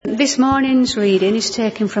This morning's reading is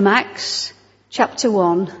taken from Acts chapter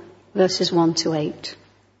 1, verses 1 to 8.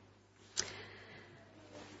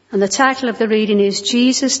 And the title of the reading is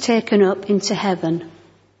Jesus Taken Up into Heaven.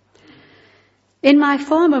 In my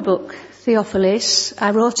former book, Theophilus,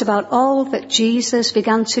 I wrote about all that Jesus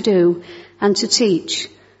began to do and to teach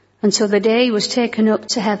until the day he was taken up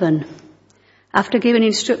to heaven, after giving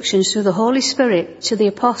instructions through the Holy Spirit to the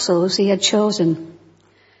apostles he had chosen.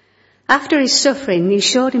 After his suffering, he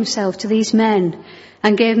showed himself to these men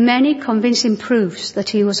and gave many convincing proofs that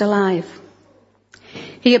he was alive.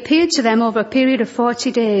 He appeared to them over a period of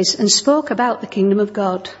 40 days and spoke about the kingdom of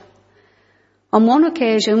God. On one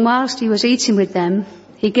occasion, whilst he was eating with them,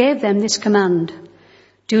 he gave them this command: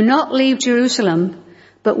 "Do not leave Jerusalem,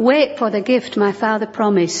 but wait for the gift my Father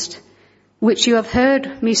promised, which you have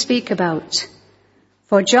heard me speak about.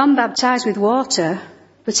 For John baptized with water,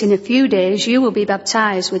 but in a few days you will be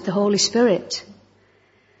baptized with the Holy Spirit."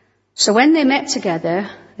 So when they met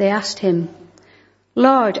together, they asked him,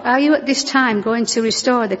 "Lord, are you at this time going to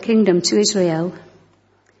restore the kingdom to Israel?"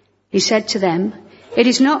 He said to them, "It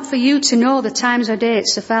is not for you to know the times or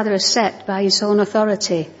dates the Father has set by his own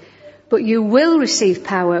authority, but you will receive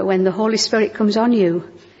power when the Holy Spirit comes on you,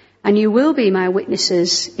 and you will be my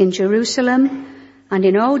witnesses in Jerusalem and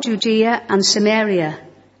in all Judea and Samaria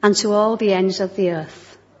and to all the ends of the earth."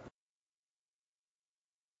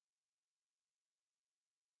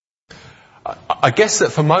 I guess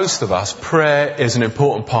that for most of us, prayer is an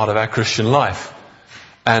important part of our Christian life.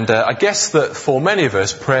 And I guess that for many of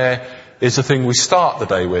us, prayer is the thing we start the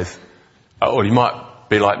day with. Or you might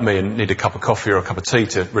be like me and need a cup of coffee or a cup of tea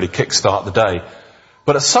to really kick-start the day.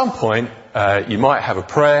 But at some point, you might have a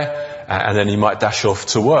prayer and then you might dash off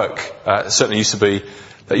to work. Certainly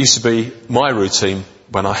that used to be my routine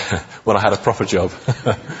when I had a proper job.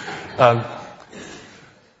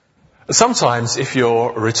 Sometimes if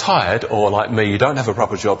you're retired, or like me, you don't have a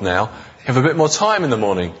proper job now, you have a bit more time in the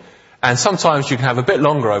morning. And sometimes you can have a bit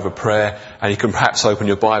longer over prayer, and you can perhaps open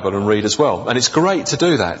your Bible and read as well. And it's great to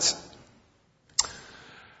do that.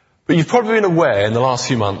 But you've probably been aware in the last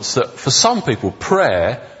few months that for some people,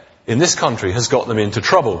 prayer in this country has got them into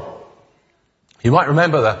trouble. You might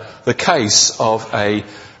remember the case of a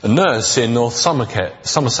nurse in North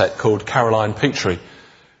Somerset called Caroline Petrie,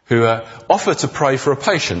 who offered to pray for a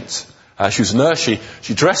patient. She was a nurse.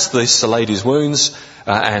 She dressed this lady's wounds,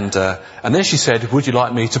 and then she said, "Would you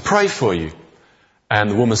like me to pray for you?"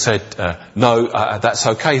 And the woman said, "No, that's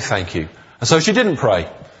okay, thank you." And so she didn't pray,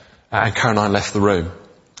 and Caroline left the room.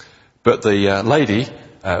 But the lady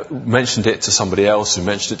mentioned it to somebody else, who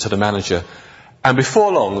mentioned it to the manager, and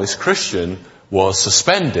before long, this Christian was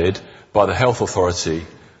suspended by the health authority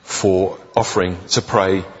for offering to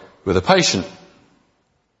pray with a patient.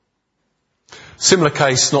 Similar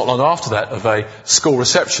case not long after that of a school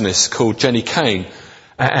receptionist called Jenny Kane.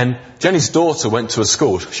 And Jenny's daughter went to a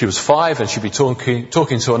school. She was 5 and she'd be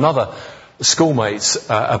talking to another schoolmates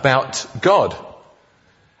about God.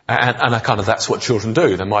 And that's what children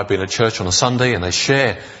do. They might be in a church on a Sunday and they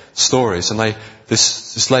share stories. And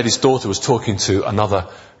this lady's daughter was talking to another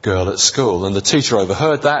girl at school. And the teacher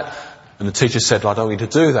overheard that. And the teacher said, "I don't need to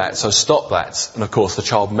do that, so stop that." And of course the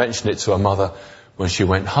child mentioned it to her mother when she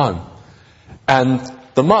went home. And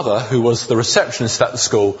the mother, who was the receptionist at the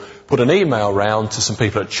school, put an email round to some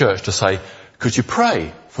people at church to say, "Could you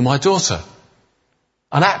pray for my daughter?"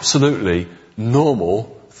 An absolutely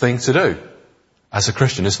normal thing to do as a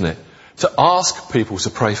Christian, isn't it? To ask people to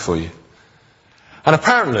pray for you. And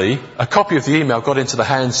apparently, a copy of the email got into the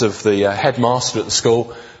hands of the headmaster at the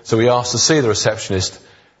school, so he asked to see the receptionist,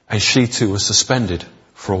 and she too was suspended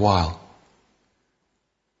for a while.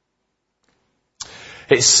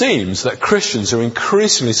 It seems that Christians are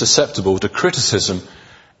increasingly susceptible to criticism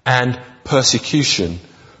and persecution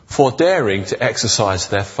for daring to exercise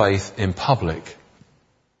their faith in public.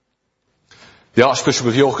 The Archbishop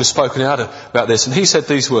of York has spoken out about this, and he said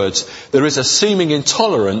these words: "There is a seeming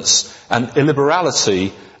intolerance and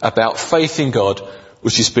illiberality about faith in God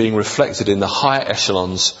which is being reflected in the higher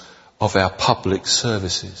echelons of our public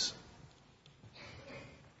services."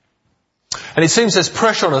 And it seems there's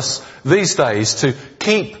pressure on us these days to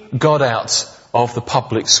keep God out of the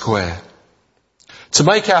public square, to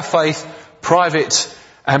make our faith private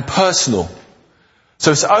and personal.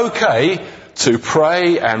 So it's okay to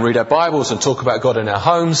pray and read our Bibles and talk about God in our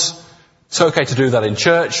homes. It's okay to do that in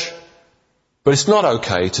church, but it's not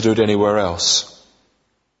okay to do it anywhere else.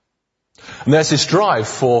 And there's this drive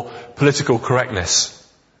for political correctness.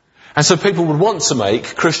 And so people would want to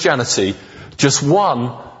make Christianity just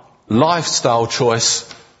one lifestyle choice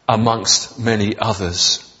amongst many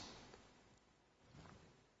others.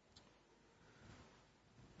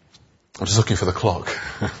 I'm just looking for the clock.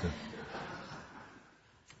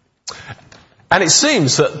 And it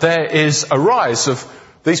seems that there is a rise of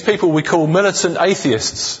these people we call militant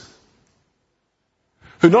atheists,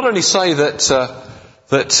 who not only say that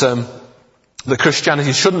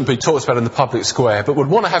Christianity shouldn't be talked about in the public square, but would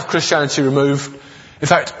want to have Christianity removed, in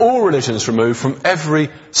fact all religions removed from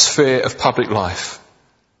every sphere of public life,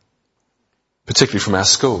 particularly from our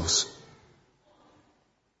schools.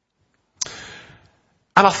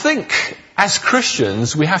 And I think as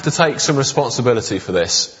Christians we have to take some responsibility for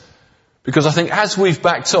this, because I think as we've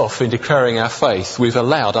backed off in declaring our faith, we've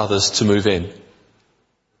allowed others to move in.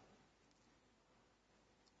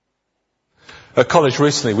 At college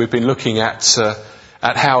recently we've been looking at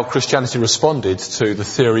how Christianity responded to the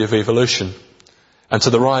theory of evolution and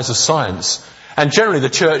to the rise of science. And generally the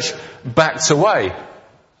church backed away.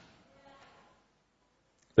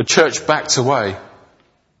 The church backed away.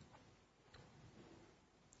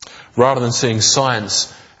 Rather than seeing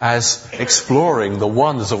science as exploring the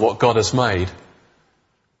wonders of what God has made,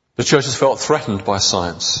 the church has felt threatened by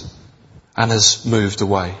science and has moved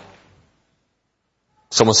away.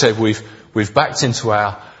 Someone said we've backed into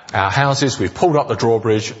our houses, we've pulled up the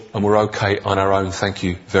drawbridge and we're okay on our own, thank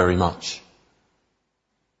you very much.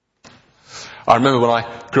 I remember when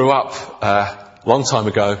I grew up, a long time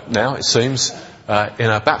ago now it seems, in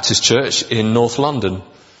a Baptist church in North London.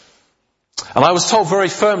 And I was told very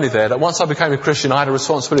firmly there that once I became a Christian I had a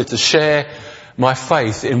responsibility to share my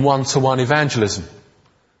faith in one-to-one evangelism.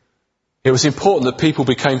 It was important that people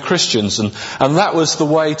became Christians and that was the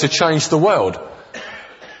way to change the world.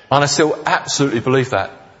 And I still absolutely believe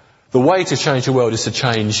that. The way to change the world is to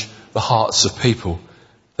change the hearts of people.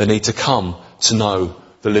 They need to come to know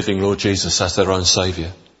the living Lord Jesus as their own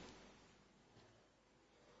Saviour.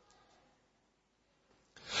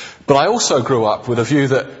 But I also grew up with a view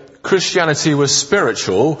that Christianity was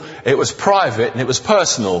spiritual, it was private and it was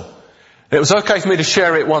personal. It was okay for me to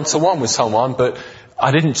share it one-to-one with someone, but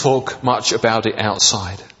I didn't talk much about it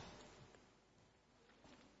outside.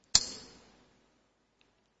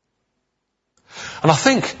 And I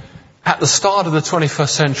think at the start of the 21st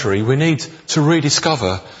century we need to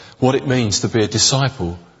rediscover what it means to be a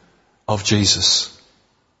disciple of Jesus.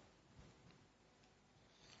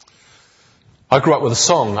 I grew up with a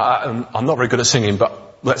song. I'm not very good at singing, but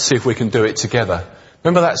let's see if we can do it together.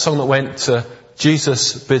 Remember that song that went,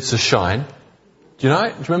 Jesus bids us shine? Do you know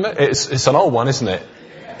it? Do you remember? It's an old one, isn't it?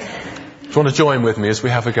 Do you want to join with me as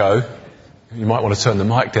we have a go? You might want to turn the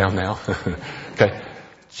mic down now. Okay.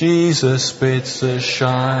 Jesus bids us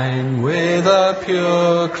shine with a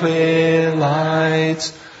pure, clear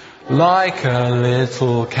light, like a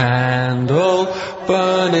little candle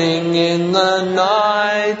burning in the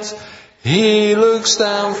night. He looks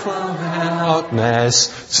down from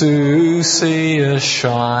darkness to see us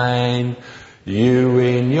shine. You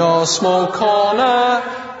in your small corner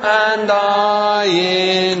and I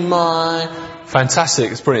in mine.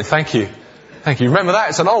 Fantastic, it's brilliant, thank you. Thank you. Remember that?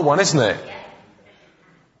 It's an old one, isn't it?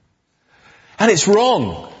 And it's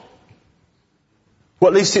wrong.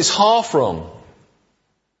 Well, at least it's half wrong.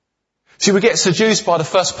 See, we get seduced by the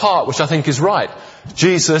first part, which I think is right.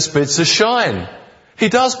 Jesus bids us shine. He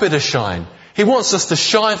does bid us shine. He wants us to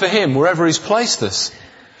shine for Him wherever He's placed us.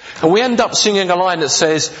 And we end up singing a line that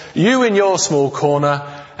says, you in your small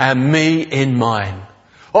corner and me in mine.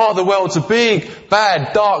 Oh, the world's a big,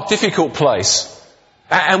 bad, dark, difficult place.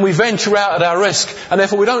 And we venture out at our risk. And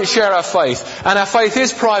therefore we don't share our faith. And our faith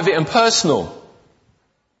is private and personal.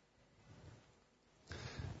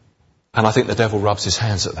 And I think the devil rubs his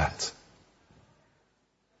hands at that.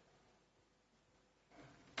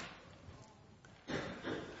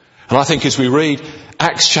 And I think as we read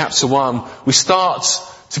Acts chapter 1, we start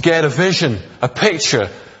to get a vision, a picture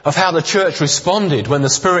of how the church responded when the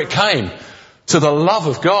Spirit came to the love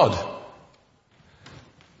of God.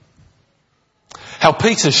 How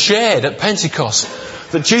Peter shared at Pentecost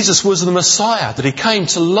that Jesus was the Messiah, that He came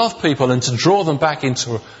to love people and to draw them back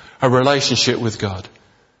into a relationship with God.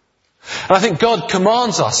 And I think God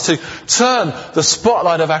commands us to turn the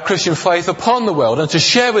spotlight of our Christian faith upon the world and to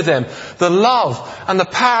share with them the love and the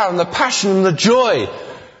power and the passion and the joy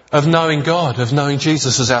of knowing God, of knowing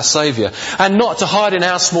Jesus as our Saviour, and not to hide in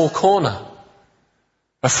our small corner,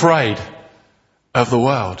 afraid of the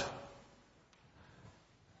world.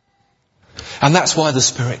 And that's why the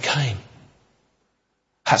Spirit came.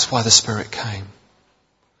 That's why the Spirit came.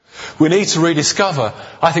 We need to rediscover,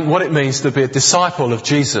 I think, what it means to be a disciple of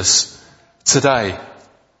Jesus today.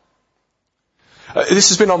 This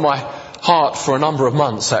has been on my heart for a number of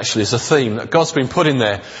months, actually, as a theme that God's been put in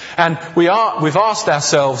there. And we've asked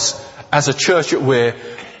ourselves as a church at Weir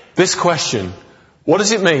this question: What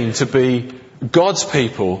does it mean to be God's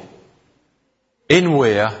people in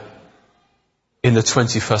Weir in the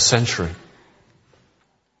 21st century?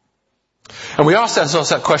 And we asked ourselves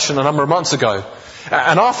that question a number of months ago.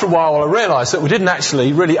 And after a while I realised that we didn't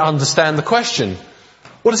actually really understand the question.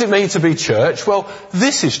 What does it mean to be church? Well,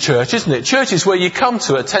 this is church, isn't it? Church is where you come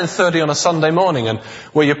to at 10:30 on a Sunday morning and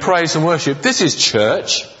where you praise and worship. This is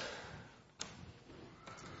church.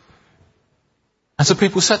 And so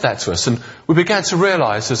people said that to us, and we began to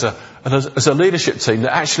realise as a leadership team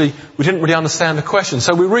that actually we didn't really understand the question.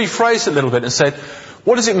 So we rephrased it a little bit and said,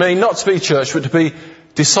 what does it mean not to be church but to be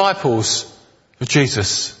disciples of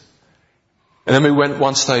Jesus? And then we went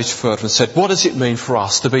one stage further and said, what does it mean for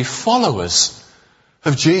us to be followers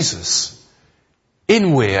of Jesus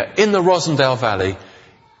in Weir, in the Rossendale Valley,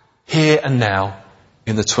 here and now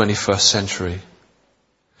in the 21st century?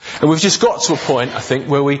 And we've just got to a point, I think,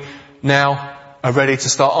 where we now are ready to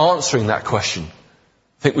start answering that question.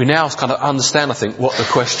 I think we now kind of understand, what the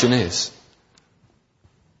question is.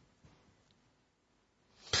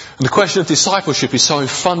 And the question of discipleship is so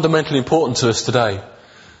fundamentally important to us today.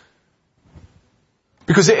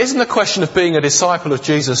 Because it isn't a question of being a disciple of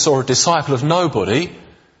Jesus or a disciple of nobody.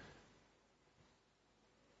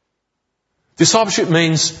 Discipleship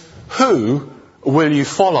means who will you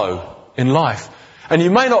follow in life? And you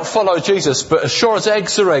may not follow Jesus, but as sure as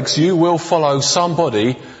eggs are eggs, you will follow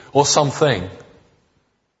somebody or something.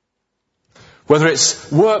 Whether it's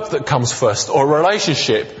work that comes first, or a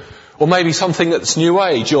relationship, or maybe something that's new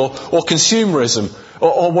age, or consumerism,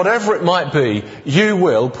 or whatever it might be, you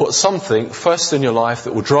will put something first in your life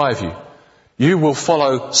that will drive you. You will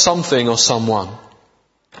follow something or someone.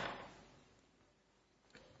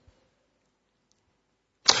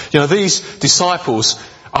 These disciples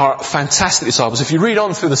are fantastic disciples. If you read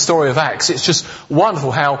on through the story of Acts, it's just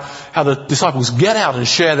wonderful how the disciples get out and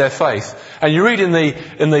share their faith. And you read in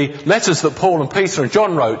the letters that Paul and Peter and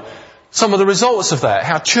John wrote, some of the results of that,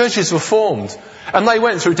 how churches were formed. And they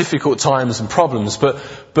went through difficult times and problems, but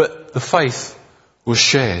the faith was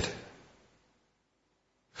shared.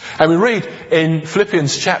 And we read in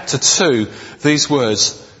Philippians chapter 2 these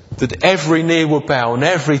words, that every knee will bow and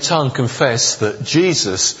every tongue confess that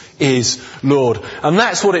Jesus is Lord. And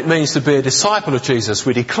that's what it means to be a disciple of Jesus.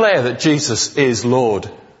 We declare that Jesus is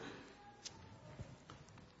Lord.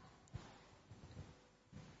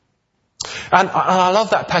 And I love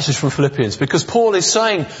that passage from Philippians, because Paul is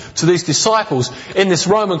saying to these disciples in this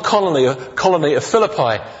Roman colony of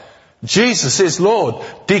Philippi, Jesus is Lord.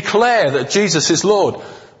 Declare that Jesus is Lord.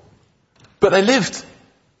 But they lived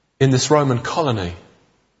in this Roman colony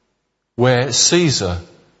where Caesar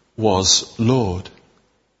was Lord.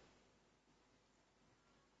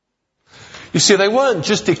 You see, they weren't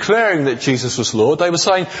just declaring that Jesus was Lord. They were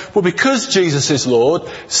saying, well, because Jesus is Lord,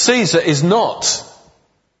 Caesar is not.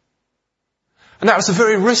 And that was a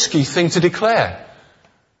very risky thing to declare.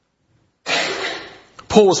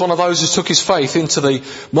 Paul was one of those who took his faith into the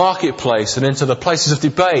marketplace and into the places of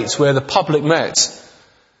debate where the public met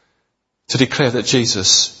to declare that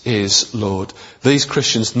Jesus is Lord. These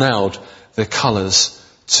Christians nailed their colours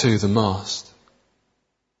to the mast.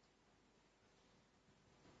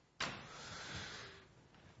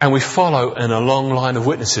 And we follow in a long line of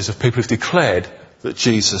witnesses of people who've declared that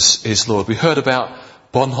Jesus is Lord. We heard about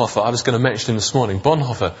Bonhoeffer. I was going to mention him this morning.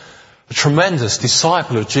 Bonhoeffer, a tremendous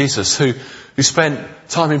disciple of Jesus who spent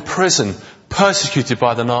time in prison, persecuted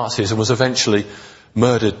by the Nazis, and was eventually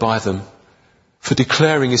murdered by them for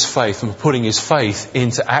declaring his faith and putting his faith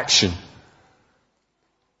into action.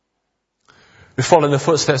 We follow in the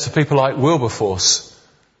footsteps of people like Wilberforce,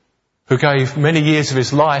 who gave many years of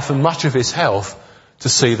his life and much of his health to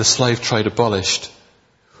see the slave trade abolished.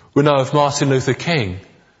 We know of Martin Luther King,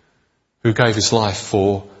 who gave his life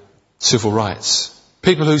for civil rights.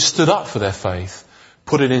 People who stood up for their faith,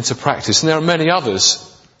 put it into practice. And there are many others.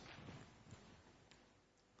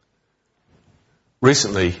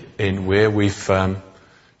 Recently in Weir,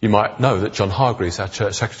 you might know that John Hargreaves, our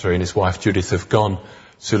church secretary, and his wife Judith have gone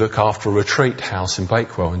to look after a retreat house in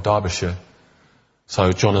Bakewell in Derbyshire.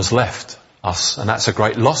 So John has left us, and that's a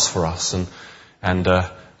great loss for us. And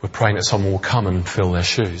we're praying that someone will come and fill their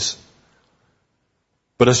shoes.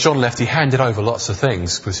 But as John left, he handed over lots of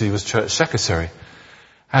things because he was church secretary.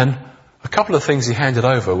 And a couple of things he handed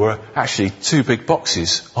over were actually 2 big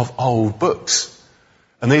boxes of old books.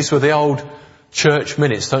 And these were the old church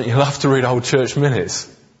minutes. Don't you love to read old church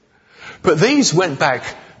minutes? But these went back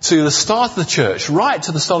to the start of the church, right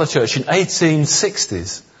to the start of the church in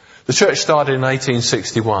 1860s. The church started in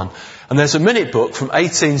 1861. And there's a minute book from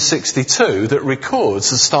 1862 that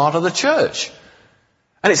records the start of the church.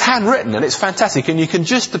 And it's handwritten and it's fantastic and you can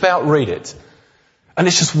just about read it. And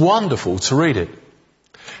it's just wonderful to read it.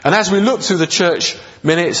 And as we look through the church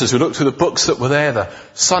minutes, as we look through the books that were there, the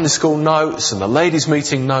Sunday school notes and the ladies'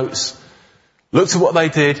 meeting notes, looked at what they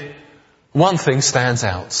did, one thing stands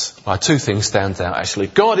out. Well, two things stand out actually.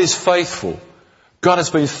 God is faithful. God has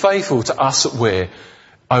been faithful to us at Weir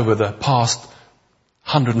over the past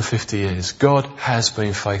 150 years. God has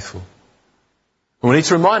been faithful. And we need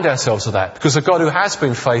to remind ourselves of that, because the God who has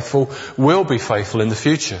been faithful will be faithful in the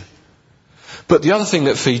future. But the other thing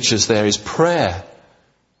that features there is prayer.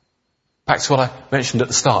 Back to what I mentioned at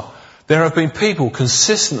the start. There have been people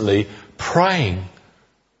consistently praying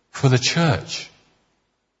for the church.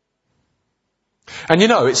 And you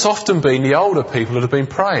know, it's often been the older people that have been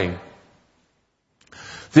praying.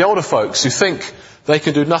 The older folks who think they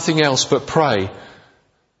can do nothing else but pray.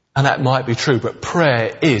 And that might be true, but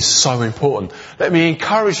prayer is so important. Let me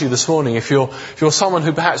encourage you this morning, if you're someone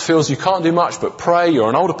who perhaps feels you can't do much but pray, you're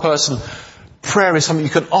an older person, prayer is something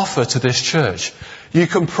you can offer to this church. You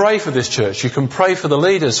can pray for this church. You can pray for the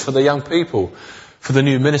leaders, for the young people, for the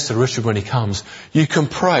new minister, Richard, when he comes. You can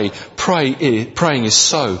pray. Praying is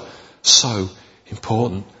so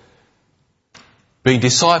important. Being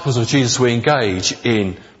disciples of Jesus, we engage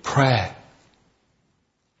in prayer.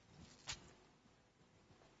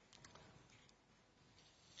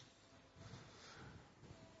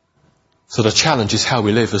 So the challenge is how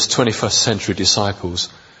we live as 21st century disciples.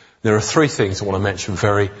 There are three things I want to mention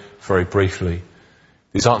very, very briefly.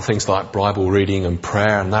 These aren't things like Bible reading and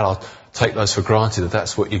prayer and that. I'll take those for granted that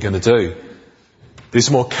that's what you're going to do. These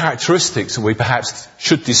are more characteristics that we perhaps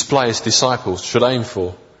should display as disciples, should aim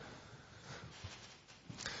for.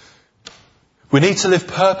 We need to live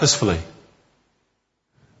purposefully.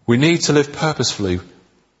 We need to live purposefully.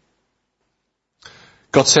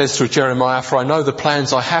 God says through Jeremiah, "For I know the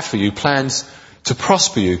plans I have for you, plans to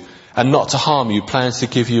prosper you and not to harm you, plans to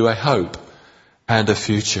give you a hope and a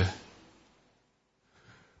future."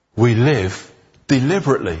 We live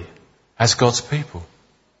deliberately as God's people.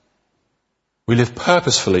 We live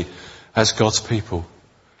purposefully as God's people.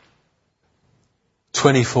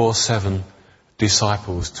 24/7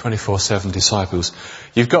 disciples. 24/7 disciples.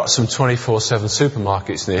 You've got some 24/7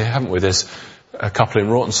 supermarkets there, haven't we? There's a couple in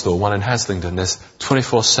Rawtenstall, one in Haslingden. There's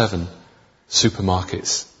 24/7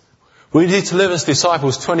 supermarkets. We need to live as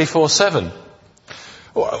disciples 24/7.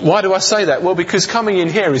 Why do I say that? Well, because coming in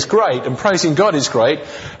here is great and praising God is great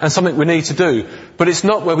and something we need to do, but it's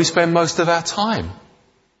not where we spend most of our time.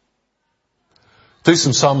 Do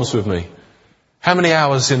some sums with me. How many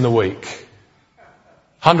hours in the week?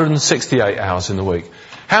 168 hours in the week.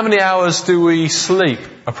 How many hours do we sleep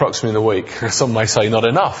approximately in the week? Some may say not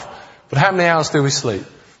enough, but how many hours do we sleep?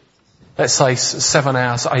 Let's say 7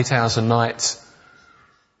 hours, 8 hours a night.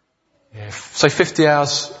 Say 50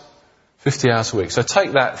 hours a week. So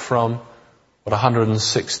take that from,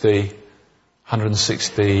 168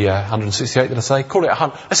 did I say?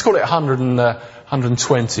 Let's call it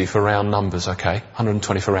 120 for round numbers, okay?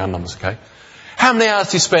 120 for round numbers, okay? How many hours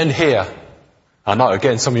do you spend here? I know,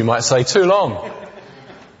 again, some of you might say too long.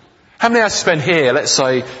 How many hours do you spend here, let's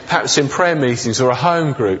say, perhaps in prayer meetings or a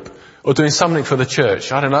home group or doing something for the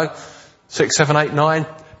church? I don't know, 6, 7, 8, 9,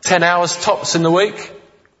 10 hours tops in the week?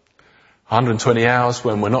 120 hours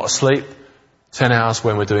when we're not asleep, 10 hours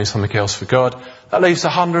when we're doing something else for God. That leaves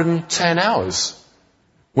 110 hours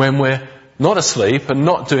when we're not asleep and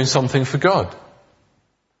not doing something for God.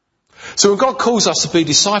 So when God calls us to be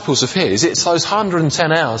disciples of His, it's those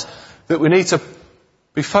 110 hours that we need to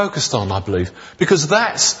be focused on, I believe. Because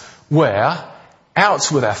that's where, out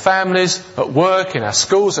with our families, at work, in our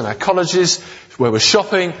schools, in our colleges, where we're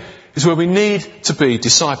shopping, is where we need to be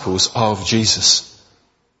disciples of Jesus.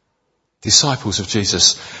 Disciples of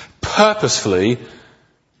Jesus. Purposefully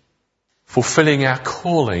fulfilling our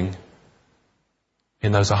calling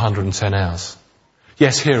in those 110 hours.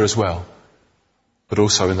 Yes, here as well, but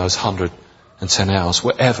also in those 110 hours,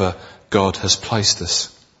 wherever God has placed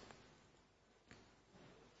us.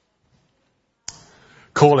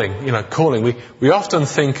 Calling. We often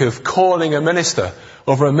think of calling a minister,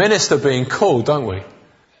 or a minister being called, don't we?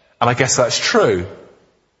 And I guess that's true.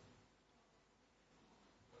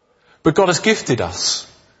 But God has gifted us,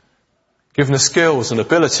 given us skills and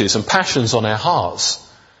abilities and passions on our hearts.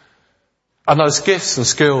 And those gifts and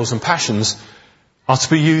skills and passions are to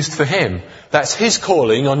be used for Him. That's His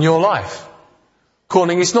calling on your life.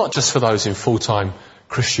 Calling is not just for those in full-time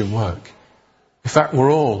Christian work. In fact,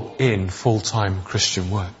 we're all in full-time Christian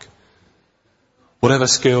work. Whatever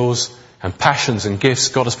skills and passions and gifts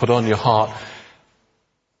God has put on your heart,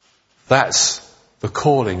 that's the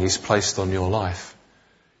calling He's placed on your life.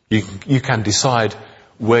 You can decide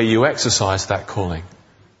where you exercise that calling.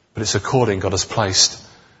 but it's a calling God has placed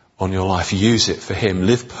on your life. Use it for Him.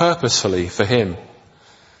 Live purposefully for Him.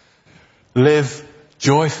 Live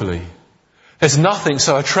joyfully. There's nothing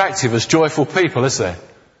so attractive as joyful people, is there?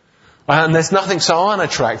 And there's nothing so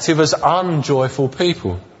unattractive as unjoyful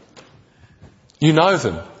people. You know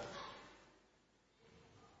them.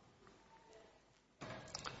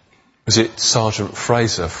 Was it Sergeant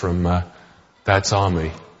Fraser from Dad's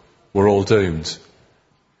Army? We're all doomed.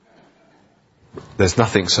 There's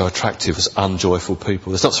nothing so attractive as unjoyful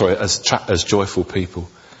people. As joyful people.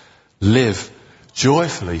 Live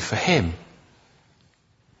joyfully for Him.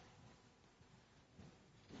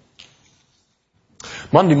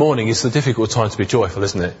 Monday morning is the difficult time to be joyful,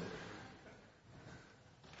 isn't it?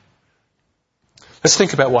 Let's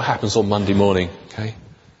think about what happens on Monday morning, okay?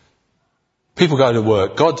 People go to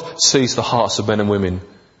work. God sees the hearts of men and women.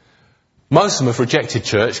 Most of them have rejected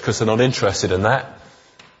church because they're not interested in that.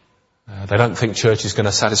 They don't think church is going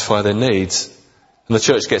to satisfy their needs. And the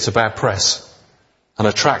church gets a bad press and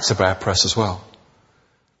attracts a bad press as well.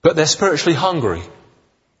 But they're spiritually hungry.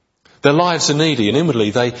 Their lives are needy, and inwardly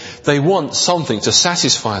they want something to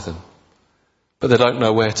satisfy them. But they don't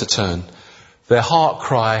know where to turn. Their heart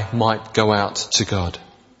cry might go out to God.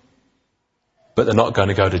 But they're not going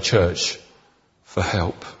to go to church for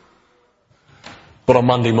help. But on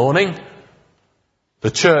Monday morning, the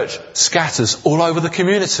church scatters all over the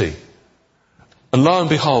community. And lo and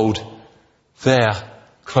behold, there,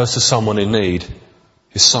 close to someone in need,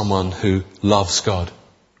 is someone who loves God.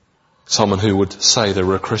 Someone who would say they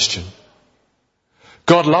were a Christian.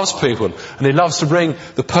 God loves people, and He loves to bring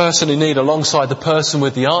the person in need alongside the person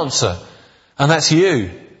with the answer. And that's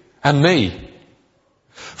you and me.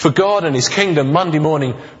 For God and His kingdom, Monday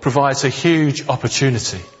morning provides a huge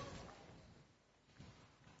opportunity.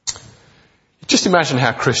 Just imagine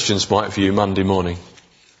how Christians might view Monday morning.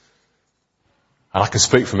 And I can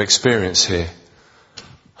speak from experience here.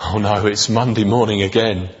 Oh no, it's Monday morning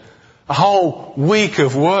again. A whole week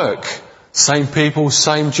of work. Same people,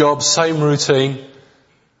 same job, same routine.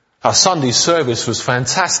 Our Sunday service was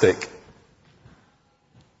fantastic.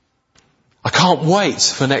 I can't wait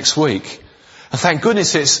for next week. And thank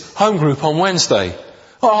goodness it's home group on Wednesday.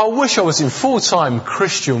 Oh, I wish I was in full-time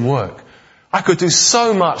Christian work. I could do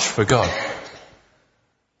so much for God.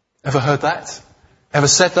 Ever heard that? Ever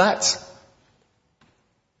said that?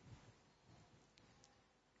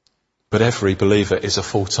 But every believer is a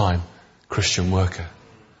full-time Christian worker.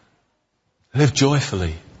 Live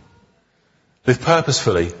joyfully. Live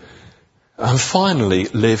purposefully. And finally,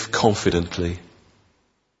 live confidently.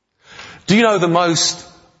 Do you know the most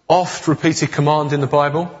oft repeated command in the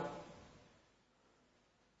Bible? Do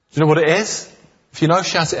you know what it is? If you know,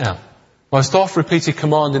 shout it out. Most oft repeated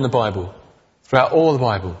command in the Bible, throughout all the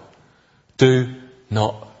Bible. Do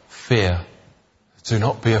not fear. Do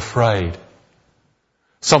not be afraid.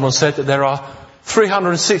 Someone said that there are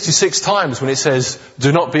 366 times when it says,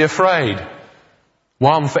 do not be afraid.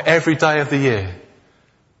 One for every day of the year,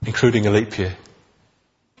 including a leap year.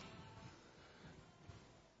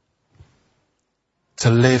 To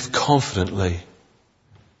live confidently.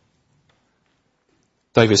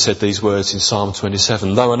 David said these words in Psalm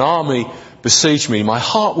 27. Though an army besiege me, my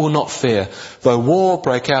heart will not fear. Though war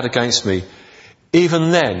break out against me,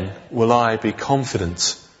 even then will I be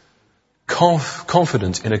confident.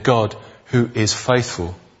 Confident in a God who is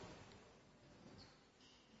faithful.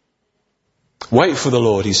 Wait for the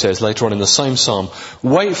Lord, he says later on in the same psalm.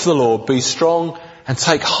 Wait for the Lord, be strong and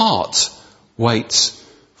take heart. Wait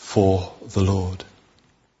for the Lord.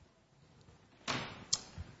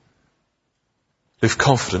 Live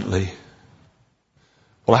confidently.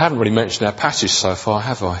 Well, I haven't really mentioned our passage so far,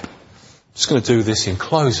 have I? I'm just going to do this in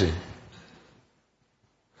closing.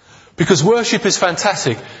 Because worship is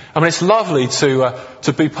fantastic. I mean, it's lovely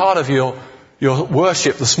to be part of your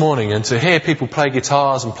worship this morning and to hear people play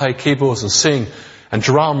guitars and play keyboards and sing and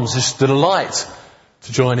drums. It's a delight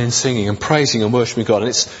to join in singing and praising and worshiping God. And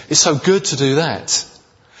it's so good to do that.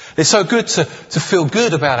 It's so good to feel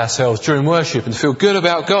good about ourselves during worship and to feel good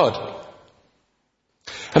about God.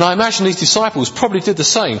 And I imagine these disciples probably did the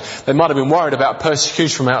same. They might have been worried about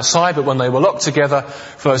persecution from outside, but when they were locked together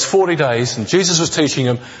for those 40 days and Jesus was teaching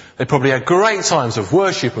them, they probably had great times of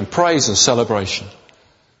worship and praise and celebration.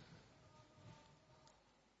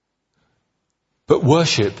 But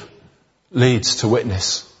worship leads to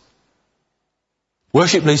witness.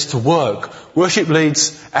 Worship leads to work. Worship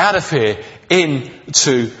leads out of here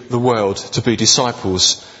into the world to be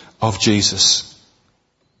disciples of Jesus.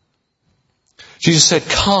 Jesus said,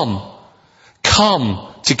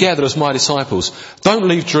 come together as my disciples. Don't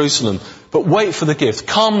leave Jerusalem, but wait for the gift.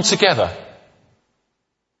 Come together.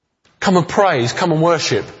 Come and praise, come and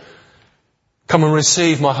worship, Come and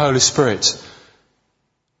receive my Holy Spirit.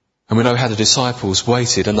 And we know how the disciples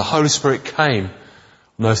waited, and the Holy Spirit came on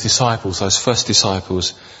those disciples, those first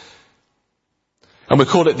disciples. And we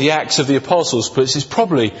call it the Acts of the Apostles, but it's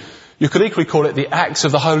probably, you could equally call it the Acts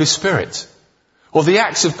of the Holy Spirit, or the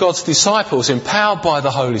Acts of God's disciples empowered by the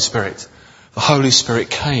Holy Spirit. The Holy Spirit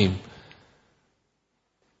came.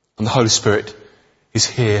 And the Holy Spirit is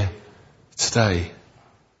here today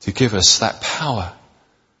to give us that power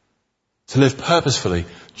to live purposefully,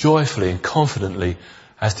 joyfully and confidently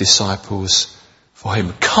as disciples for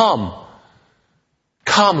Him. Come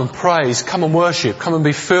and praise, come and worship, come and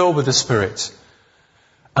be filled with the Spirit,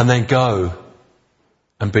 and then go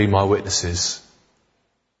and be my witnesses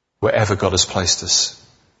wherever God has placed us.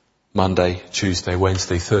 Monday, Tuesday,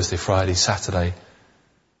 Wednesday, Thursday, Friday, Saturday,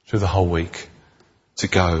 through the whole week, to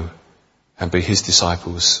go and be His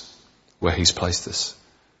disciples where He's placed us.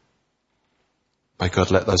 May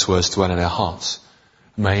God let those words dwell in our hearts.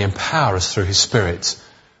 May He empower us through His Spirit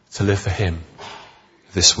to live for Him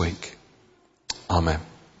this week. Amen.